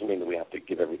community. It doesn't mean that we have to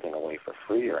give everything away for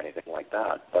free or anything like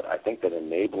that, but I think that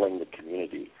enabling the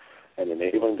community and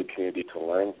enabling the community to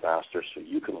learn faster so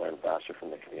you can learn faster from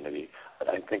the community,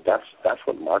 I think that's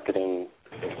what marketing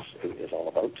is all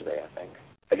about today, I think.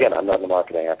 Again, I'm not a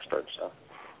marketing expert, so.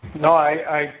 No,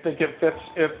 I think it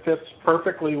fits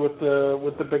perfectly with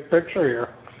the big picture here.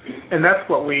 And that's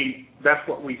what we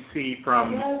see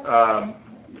from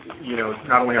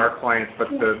not only our clients but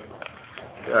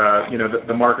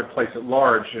the marketplace at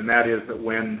large, and that is that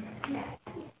when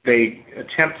they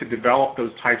attempt to develop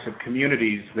those types of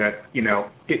communities, that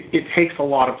it takes a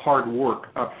lot of hard work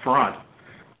up front.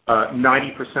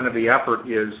 90% of the effort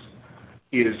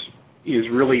is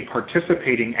really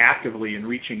participating actively and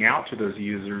reaching out to those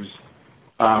users,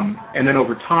 and then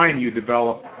over time you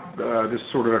develop this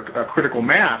sort of a critical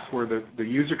mass where the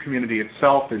user community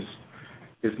itself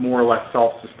is more or less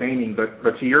self-sustaining.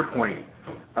 But to your point,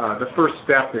 the first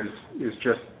step is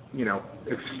just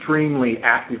extremely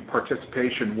active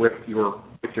participation with your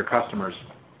customers.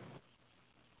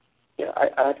 Yeah,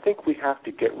 I think we have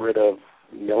to get rid of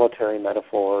military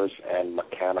metaphors and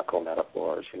mechanical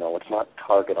metaphors. It's not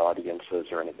target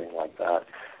audiences or anything like that,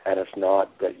 and it's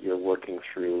not that you're working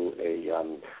through a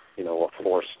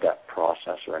 4-step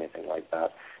process or anything like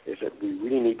that. Is that we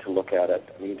really need to look at it.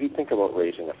 If you think about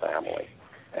raising a family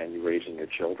and you're raising your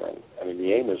children,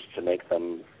 the aim is to make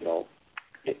them,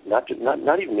 not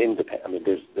even independent.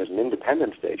 There's an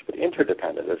independent stage, but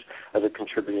interdependent as a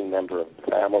contributing member of the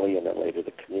family, and then later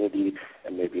the community,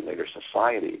 and maybe later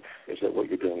society. Is that what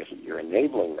you're doing? Is that you're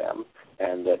enabling them,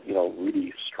 and that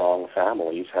really strong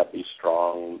families have these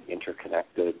strong,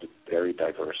 interconnected, very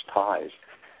diverse ties.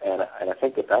 And I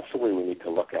think that's the way we need to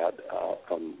look at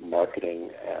from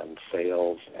marketing and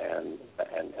sales and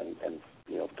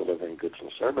delivering goods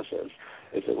and services.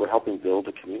 Is that we're helping build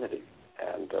a community.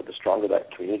 And the stronger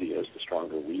that community is, the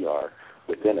stronger we are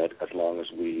within it, as long as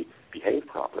we behave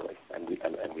properly and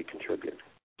we contribute.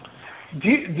 Do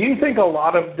you think a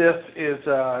lot of this is,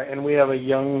 and we have a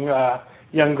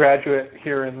young graduate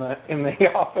here in the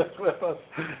office with us.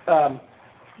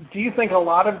 Do you think a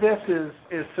lot of this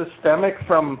is systemic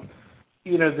from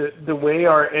the way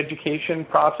our education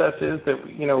process is? That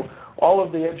all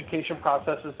of the education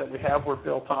processes that we have were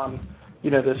built on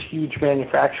this huge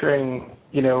manufacturing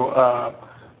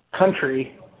countries,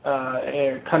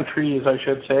 I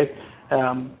should say,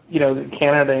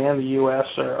 Canada and the U.S.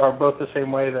 are both the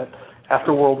same way, that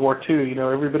after World War II,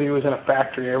 everybody was in a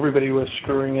factory, everybody was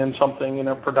screwing in something in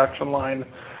a production line,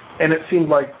 and it seemed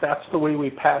like that's the way we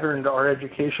patterned our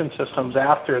education systems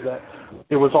after that.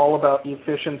 It was all about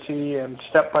efficiency and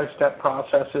step-by-step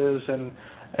processes, and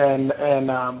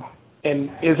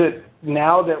is it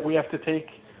now that we have to take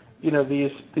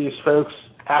these folks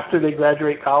after they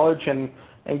graduate college and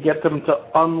get them to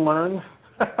unlearn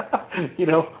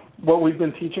what we've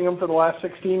been teaching them for the last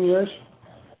 16 years?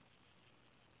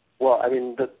 Well,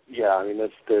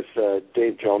 there's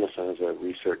Dave Jonason is a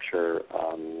researcher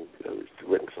who's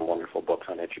written some wonderful books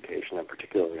on education, and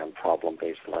particularly on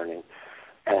problem-based learning.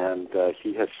 And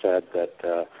he has said that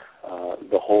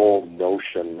the whole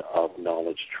notion of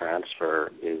knowledge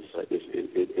transfer is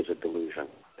a delusion.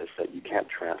 Is that you can't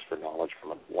transfer knowledge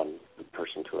from one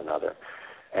person to another.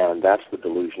 And that's the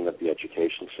delusion of the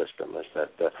education system, is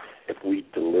that if we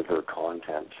deliver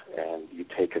content and you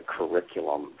take a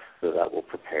curriculum, that will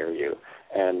prepare you.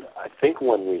 And I think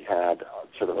when we had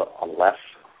sort of a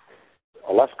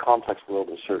less complex world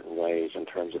in certain ways, in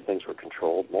terms of things were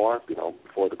controlled more,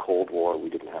 before the Cold War we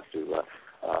didn't have to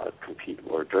compete,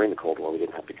 or during the Cold War we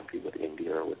didn't have to compete with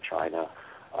India or with China.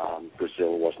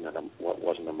 Brazil wasn't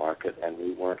a market, and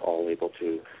we weren't all able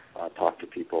to talk to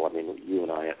people. I mean, you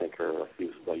and I think,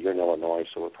 you're in Illinois,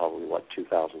 so we're probably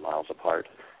 2,000 miles apart,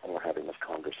 and we're having this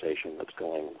conversation that's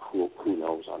going who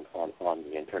knows on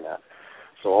the internet.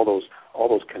 So all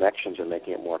those connections are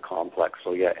making it more complex.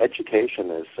 So yeah,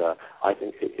 education is I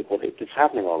think it's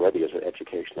happening already. As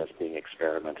education is being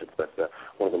experimented with.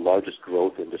 One of the largest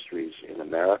growth industries in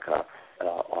America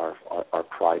are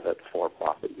private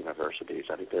for-profit universities.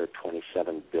 I think they're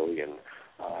 $27 billion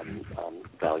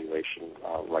valuation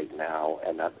right now,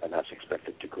 and that's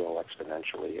expected to grow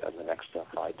exponentially in the next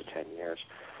 5 to 10 years.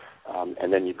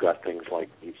 And then you've got things like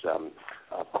these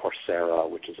Coursera,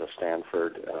 which is a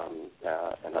Stanford,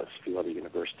 and a few other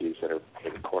universities that are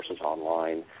putting courses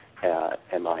online.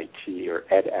 MIT, or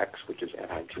edX, which is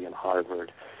MIT and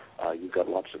Harvard. You've got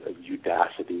lots of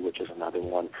Udacity, which is another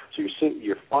one. So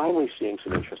you're finally seeing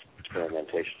some interest in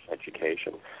experimentation in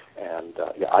education, and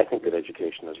I think that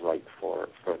education is ripe for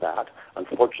that.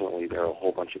 Unfortunately, there are a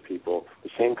whole bunch of people, the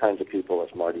same kinds of people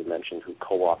as Marty mentioned, who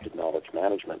co-opted knowledge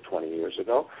management 20 years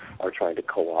ago, are trying to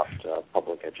co-opt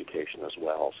public education as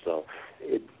well. So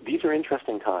these are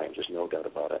interesting times. There's no doubt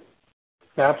about it.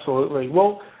 Absolutely.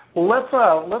 Well, let's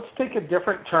take a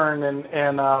different turn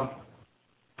and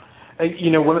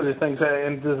one of the things,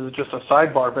 and this is just a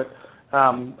sidebar, but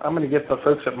I'm going to get the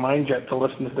folks at MindJet to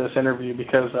listen to this interview,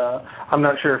 because I'm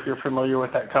not sure if you're familiar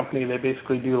with that company. They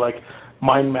basically do like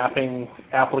mind mapping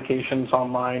applications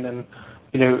online, and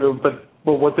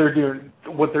but what they're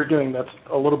doing that's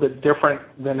a little bit different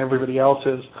than everybody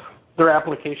else's. Their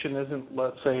application isn't,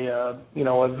 let's say, a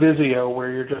Visio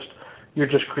where you're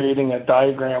just creating a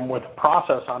diagram with a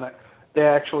process on it. They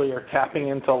actually are tapping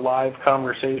into live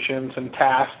conversations and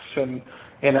tasks and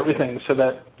everything, so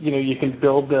that you can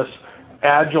build this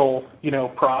agile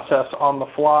process on the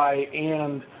fly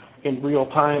and in real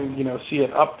time see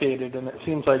it updated. And it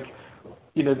seems like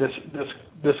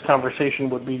this conversation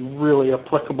would be really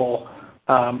applicable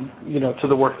to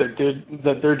the work that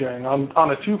they're doing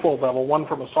on a twofold level. One,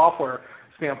 from a software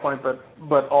standpoint,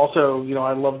 but also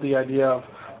I love the idea of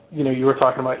you were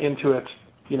talking about Intuit's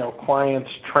clients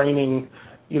training,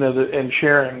 and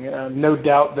sharing. No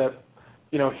doubt that,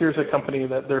 here's a company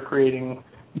that they're creating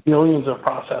millions of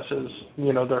processes,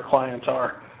 their clients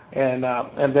are, and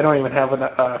they don't even have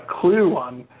a clue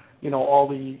on, all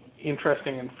the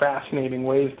interesting and fascinating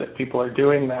ways that people are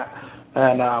doing that.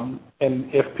 And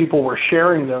if people were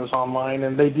sharing those online,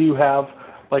 and they do have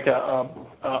like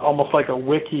almost like a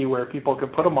wiki where people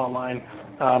could put them online,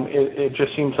 it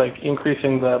just seems like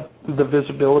increasing the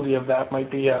visibility of that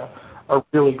might be a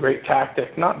really great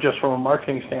tactic, not just from a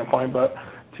marketing standpoint, but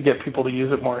to get people to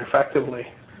use it more effectively.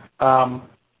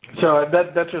 So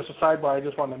that's just a sidebar. I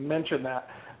just want to mention that,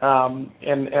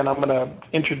 and I'm going to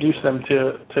introduce them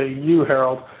to you,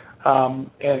 Harold,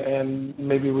 and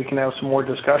maybe we can have some more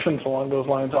discussions along those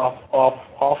lines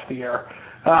off the air.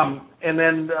 And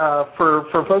then for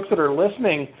folks that are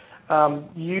listening,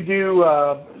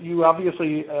 you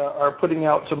obviously are putting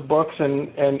out some books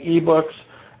and ebooks.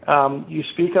 You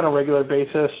speak on a regular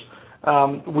basis.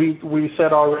 We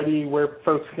said already where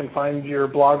folks can find your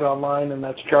blog online, and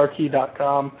that's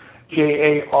jarche.com,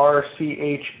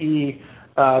 JARCHE.com.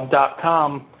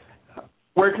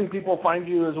 Where can people find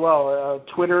you as well?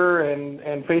 Twitter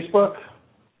and Facebook?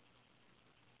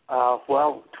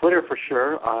 Well, Twitter for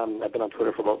sure. I've been on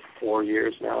Twitter for about 4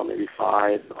 years now, maybe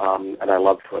 5, and I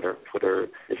love Twitter. Twitter,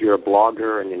 if you're a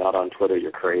blogger and you're not on Twitter,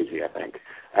 you're crazy, I think.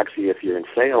 Actually, if you're in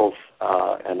sales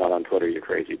and not on Twitter, you're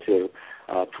crazy too.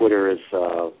 Twitter is,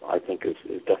 I think, is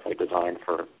definitely designed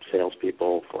for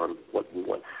salespeople, for what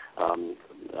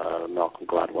Malcolm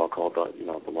Gladwell called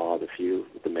the law of the few,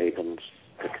 the mavens,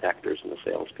 the connectors, and the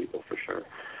salespeople for sure.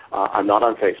 I'm not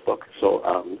on Facebook, so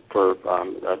for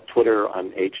Twitter,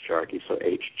 I'm Jarche, so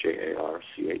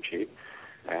Jarche,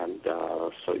 and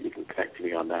so you can connect to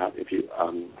me on that. If you,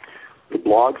 the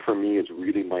blog for me is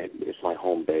really my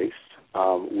home base.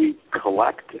 We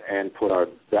collect and put our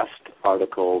best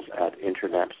articles at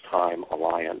Internet Time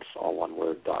Alliance, all one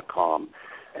word, .com,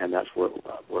 and that's with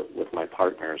my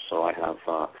partners. So I have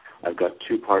I've got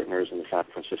 2 partners in the San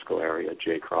Francisco area,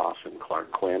 Jay Cross and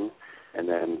Clark Quinn. And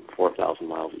then 4,000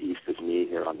 miles east is me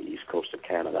here on the east coast of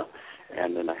Canada.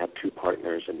 And then I have 2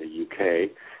 partners in the UK,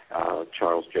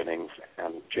 Charles Jennings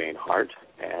and Jane Hart.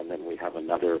 And then we have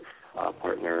another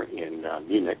partner in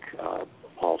Munich,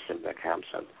 Paul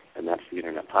Simbeck-Hampson. And that's the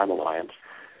Internet Time Alliance.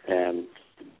 And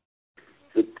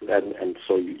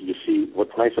so you see,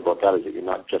 what's nice about that is that you're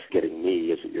not just getting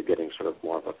me, is that you're getting sort of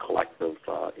more of a collective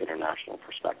international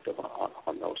perspective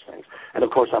on those things. And, of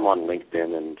course, I'm on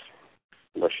LinkedIn and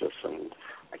Delicious, and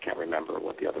I can't remember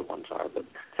what the other ones are, but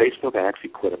Facebook I actually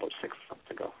quit about 6 months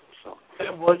ago. So.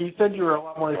 Well, you said you were a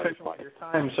lot more efficient with your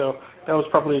time, so that was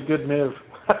probably a good move.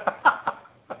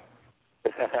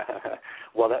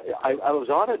 Well, I was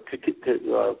on it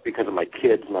because of my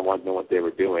kids, and I wanted to know what they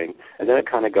were doing, and then it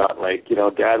kind of got like,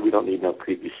 Dad, we don't need no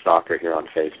creepy stalker here on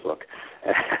Facebook.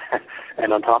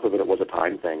 And on top of it, it was a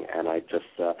time thing, and I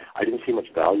didn't see much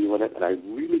value in it, and I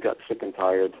really got sick and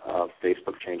tired of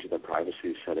Facebook changing their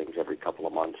privacy settings every couple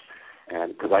of months,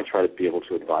 and because I try to be able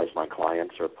to advise my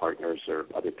clients or partners or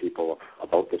other people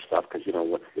about this stuff, because,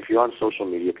 if you're on social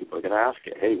media, people are going to ask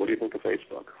you, hey, what do you think of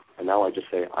Facebook? And now I just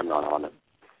say, I'm not on it.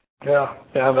 Yeah,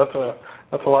 that's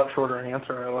a lot shorter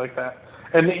answer. I like that.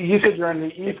 And you said you're on the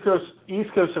east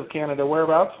coast of Canada.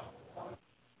 Whereabouts?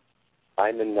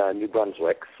 I'm in New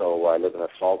Brunswick, so I live in a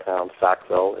small town,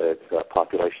 Sackville. It's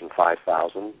population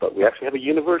 5,000, but we actually have a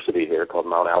university here called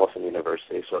Mount Allison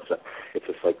University. So it's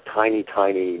this like tiny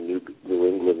New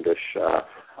Englandish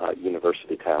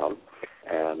university town,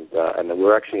 and then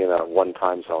we're actually in a 1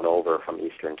 time zone over from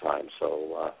Eastern time.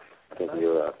 So I think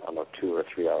we're on a 2 or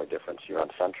 3 hour difference. You're on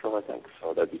Central, I think,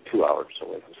 so that'd be 2 hours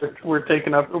away from Central. We're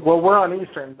taking up. Well, we're on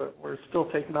Eastern, but we're still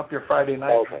taking up your Friday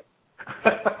night. Okay.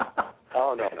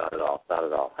 Oh, no, not at all. Not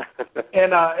at all.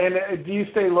 And do you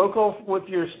stay local with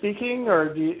your speaking,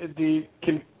 or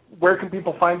where can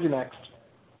people find you next?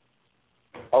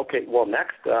 Okay, well,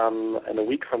 next, in a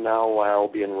week from now, I'll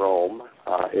be in Rome,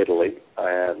 Italy,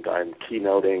 and I'm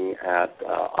keynoting at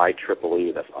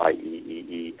IEEE, that's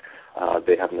IEEE.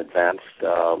 They have an advanced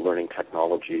learning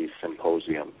technology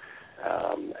symposium,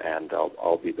 and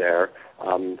I'll be there.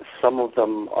 Some of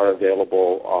them are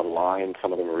available online.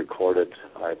 Some of them are recorded.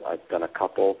 I've done a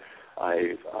couple.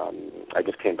 I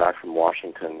just came back from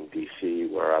Washington, D.C.,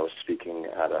 where I was speaking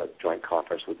at a joint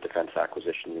conference with Defense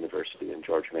Acquisition University and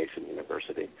George Mason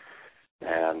University.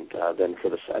 And then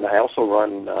and I also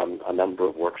run a number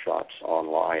of workshops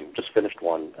online. Just finished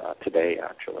one today,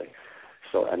 actually.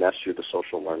 So, and that's through the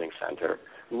Social Learning Center.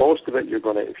 Most of it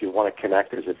if you want to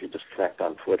connect, is if you just connect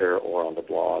on Twitter or on the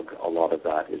blog. A lot of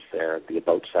that is there. The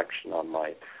About section on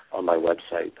my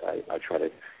website, I try to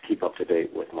keep up to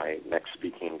date with my next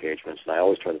speaking engagements, and I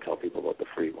always try to tell people about the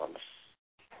free ones.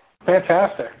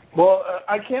 Fantastic. Well,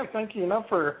 I can't thank you enough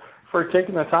for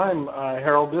taking the time,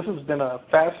 Harold. This has been a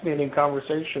fascinating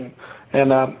conversation,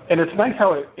 and it's nice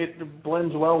how it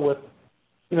blends well with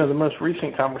the most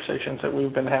recent conversations that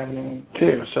we've been having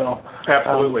too. So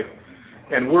absolutely,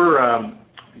 and we're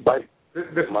this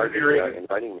is an area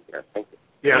inviting me here. Thank you.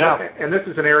 Yeah, and this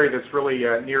is an area that's really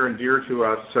near and dear to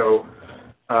us. So,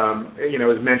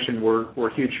 as mentioned, we're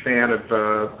a huge fan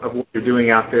of what you're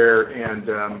doing out there,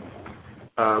 and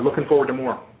looking forward to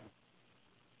more.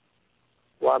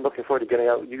 Well, I'm looking forward to getting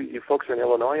out. You folks are in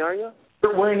Illinois, are you?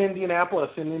 We're in Indianapolis,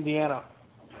 in Indiana.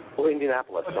 Oh,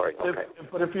 Indianapolis, sorry. Okay.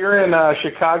 But if you're in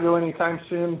Chicago anytime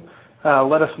soon,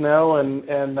 let us know,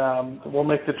 and we'll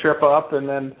make the trip up. And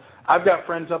then I've got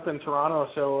friends up in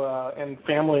Toronto, and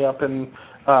family up in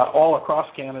all across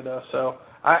Canada. So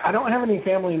I don't have any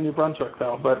family in New Brunswick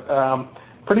though, but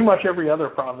pretty much every other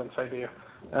province I do.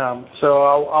 So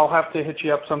I'll have to hit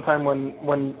you up sometime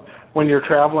when you're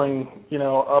traveling,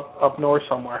 up north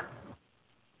somewhere.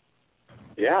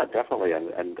 Yeah, definitely,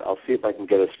 and I'll see if I can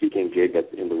get a speaking gig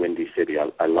in the Windy City.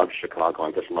 I love Chicago.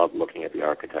 I just love looking at the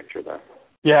architecture there.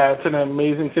 Yeah, it's an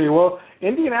amazing city. Well,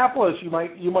 Indianapolis, you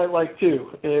might like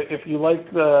too, if you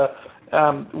like the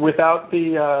without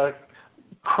the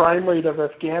crime rate of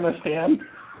Afghanistan,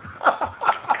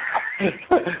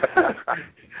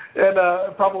 and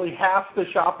probably half the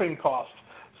shopping cost.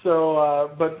 So,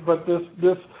 but this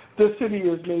city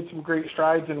has made some great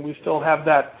strides, and we still have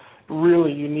that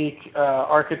really unique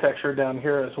architecture down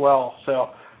here as well. So.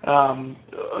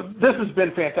 This has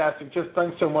been fantastic. Just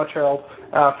thanks so much, Harold,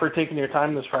 for taking your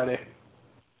time this Friday.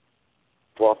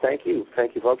 Well, thank you.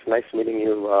 Thank you, folks. Nice meeting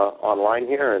you online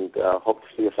here, and hope to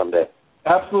see you someday.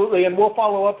 Absolutely. And we'll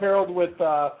follow up, Harold, with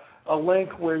a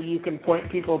link where you can point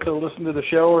people to listen to the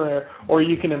show, or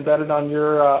you can embed it on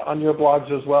your blogs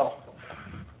as well.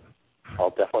 I'll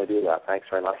definitely do that. Thanks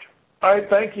very much. All right.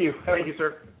 Thank you. Thank you,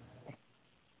 sir.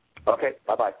 Okay.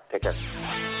 Bye-bye. Take care.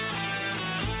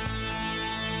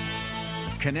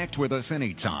 Connect with us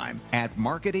anytime at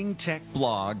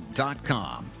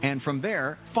marketingtechblog.com. And from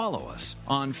there, follow us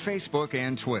on Facebook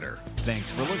and Twitter. Thanks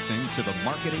for listening to the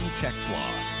Marketing Tech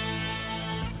Blog.